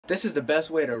This is the best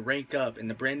way to rank up in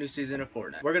the brand new season of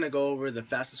Fortnite. We're going to go over the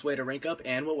fastest way to rank up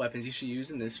and what weapons you should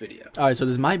use in this video. Alright, so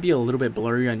this might be a little bit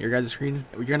blurry on your guys' screen.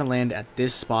 You're going to land at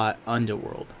this spot,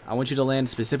 Underworld. I want you to land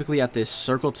specifically at this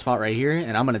circled spot right here,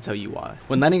 and I'm going to tell you why.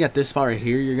 When landing at this spot right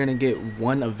here, you're going to get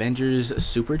one Avengers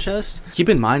super chest. Keep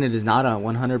in mind it is not a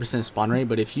 100% spawn rate,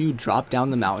 but if you drop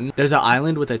down the mountain, there's an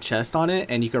island with a chest on it,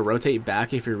 and you can rotate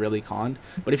back if you're really conned.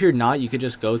 But if you're not, you could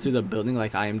just go through the building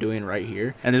like I am doing right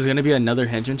here, and there's going to be another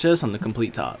henchman chest on the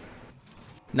complete top.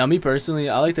 Now me personally,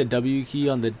 I like the W key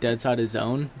on the dead side of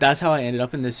zone. That's how I ended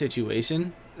up in this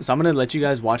situation. So I'm going to let you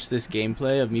guys watch this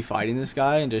gameplay of me fighting this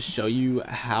guy and just show you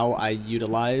how I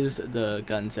utilized the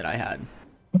guns that I had.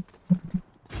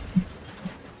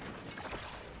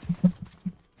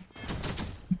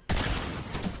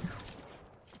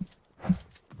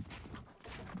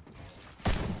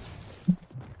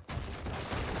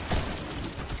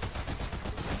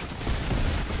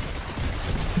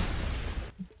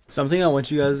 Something I want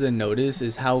you guys to notice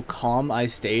is how calm I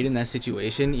stayed in that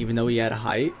situation even though he had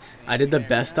height. I did the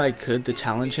best I could to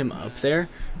challenge him up there,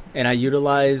 and I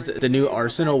utilized the new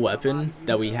arsenal weapon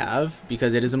that we have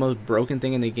because it is the most broken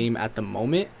thing in the game at the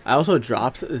moment. I also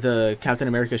dropped the Captain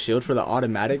America shield for the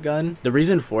automatic gun. The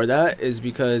reason for that is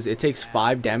because it takes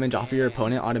 5 damage off of your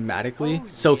opponent automatically,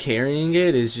 so carrying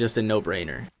it is just a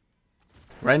no-brainer.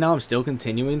 Right now I'm still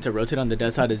continuing to rotate on the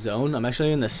dead side of zone. I'm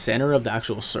actually in the center of the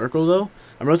actual circle though.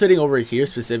 I'm rotating over here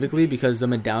specifically because the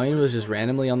medallion was just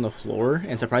randomly on the floor,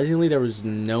 and surprisingly there was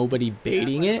nobody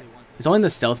baiting it. It's only the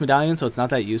stealth medallion, so it's not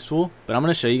that useful, but I'm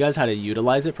going to show you guys how to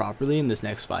utilize it properly in this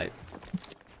next fight.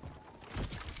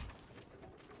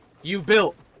 You've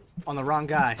built on the wrong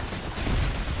guy.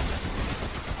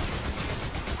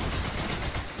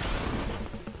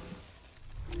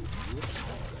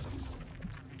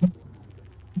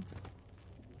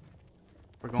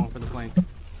 We're going for the flank.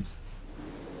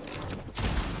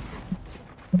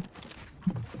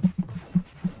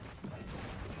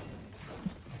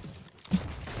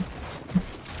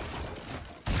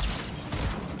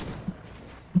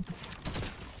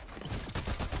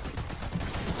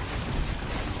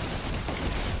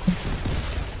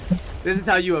 This is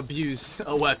how you abuse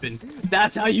a weapon.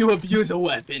 That's how you abuse a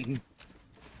weapon.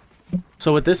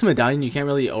 So with this medallion, you can't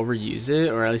really overuse it,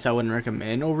 or at least I wouldn't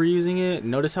recommend overusing it.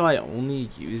 Notice how I only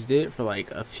used it for like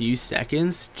a few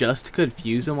seconds just to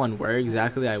confuse him on where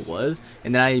exactly I was,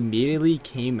 and then I immediately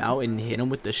came out and hit him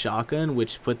with the shotgun,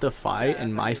 which put the fight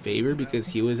in my favor because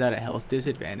he was at a health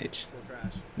disadvantage.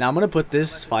 Now I'm going to put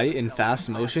this fight in fast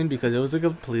motion because it was a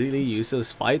completely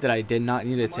useless fight that I did not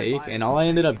need to take, and all I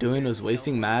ended up doing was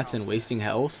wasting mats and wasting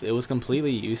health. It was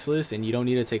completely useless, and you don't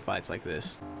need to take fights like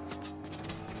this.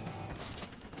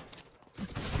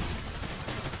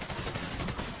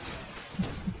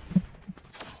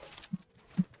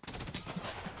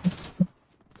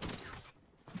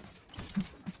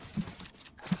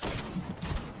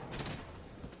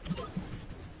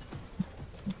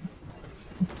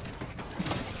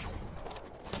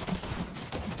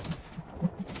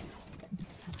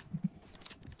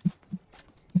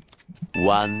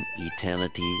 One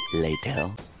eternity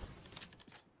later.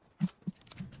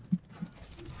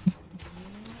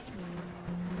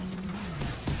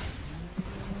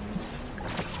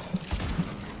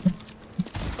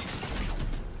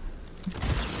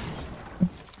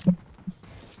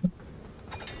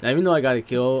 Now even though I got a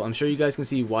kill, I'm sure you guys can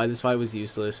see why this fight was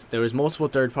useless. There was multiple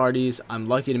third parties. I'm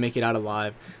lucky to make it out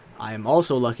alive. I am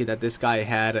also lucky that this guy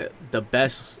had the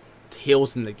best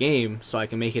heals in the game so I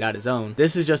can make it out his own.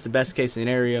 This is just the best case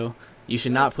scenario. You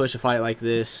should not push a fight like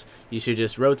this. You should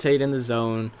just rotate in the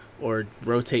zone or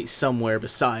rotate somewhere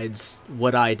besides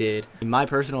what I did. In my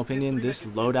personal opinion, this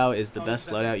loadout is the best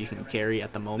loadout you can carry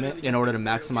at the moment in order to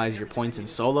maximize your points in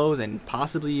solos and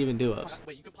possibly even duos.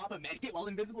 Wait, you can pop a medkit while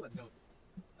invisible? That's dope.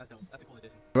 That's dope. That's a cool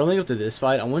addition. Rolling up to this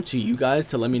fight, I want you guys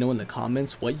to let me know in the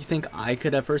comments what you think I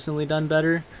could have personally done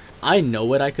better. I know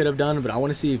what I could have done, but I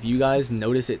want to see if you guys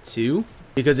notice it too.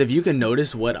 Because if you can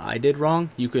notice what I did wrong,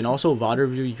 you can also VOD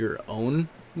review your own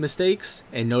mistakes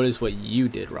and notice what you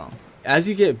did wrong. As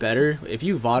you get better, if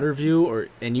you VOD review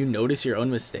and you notice your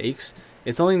own mistakes,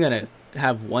 it's only going to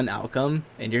have one outcome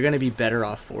and you're going to be better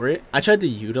off for it. I tried to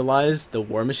utilize the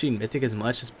War Machine Mythic as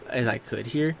much as I could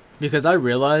here because I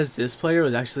realized this player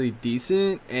was actually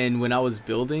decent, and when I was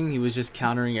building, he was just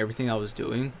countering everything I was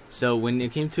doing. So when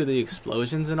it came to the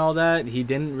explosions and all that, he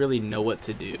didn't really know what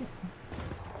to do.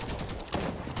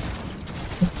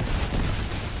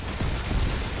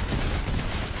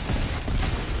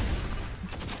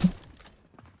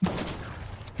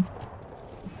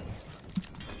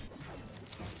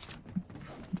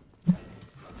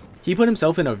 He put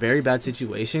himself in a very bad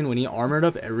situation when he armored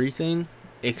up everything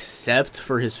except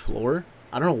for his floor.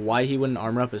 I don't know why he wouldn't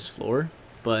armor up his floor,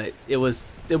 but it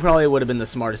probably would have been the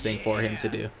smartest thing for him to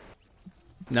do.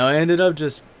 Now I ended up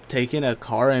just taking a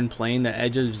car and playing the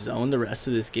edge of zone the rest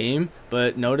of this game,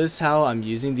 but notice how I'm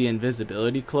using the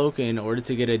invisibility cloak in order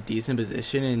to get a decent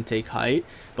position and take height.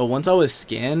 But once I was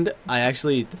scanned, I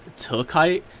actually took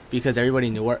height because everybody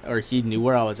knew he knew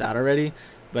where I was at already.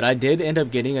 But I did end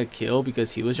up getting a kill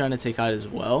because he was trying to take height as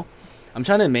well. I'm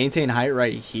trying to maintain height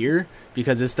right here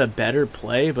because it's the better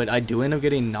play, but I do end up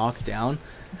getting knocked down.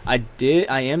 I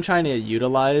am trying to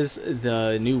utilize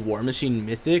the new War Machine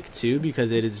Mythic too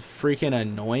because it is freaking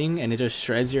annoying and it just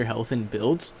shreds your health in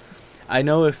builds. I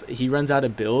know if he runs out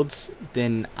of builds,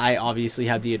 then I obviously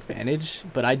have the advantage,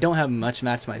 but I don't have much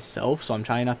mats myself, so I'm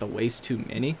trying not to waste too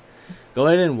many. Go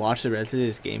ahead and watch the rest of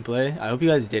this gameplay. I hope you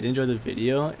guys did enjoy the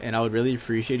video, and I would really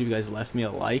appreciate if you guys left me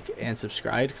a like and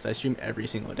subscribed because I stream every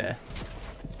single day.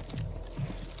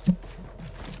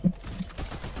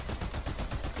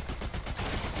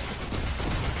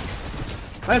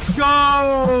 Let's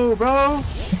go, bro.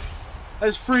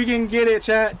 Let's freaking get it,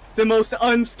 chat. The most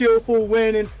unskillful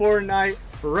win in Fortnite,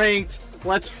 ranked.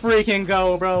 Let's freaking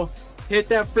go, bro. Hit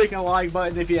that freaking like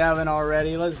button if you haven't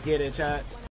already. Let's get it, chat.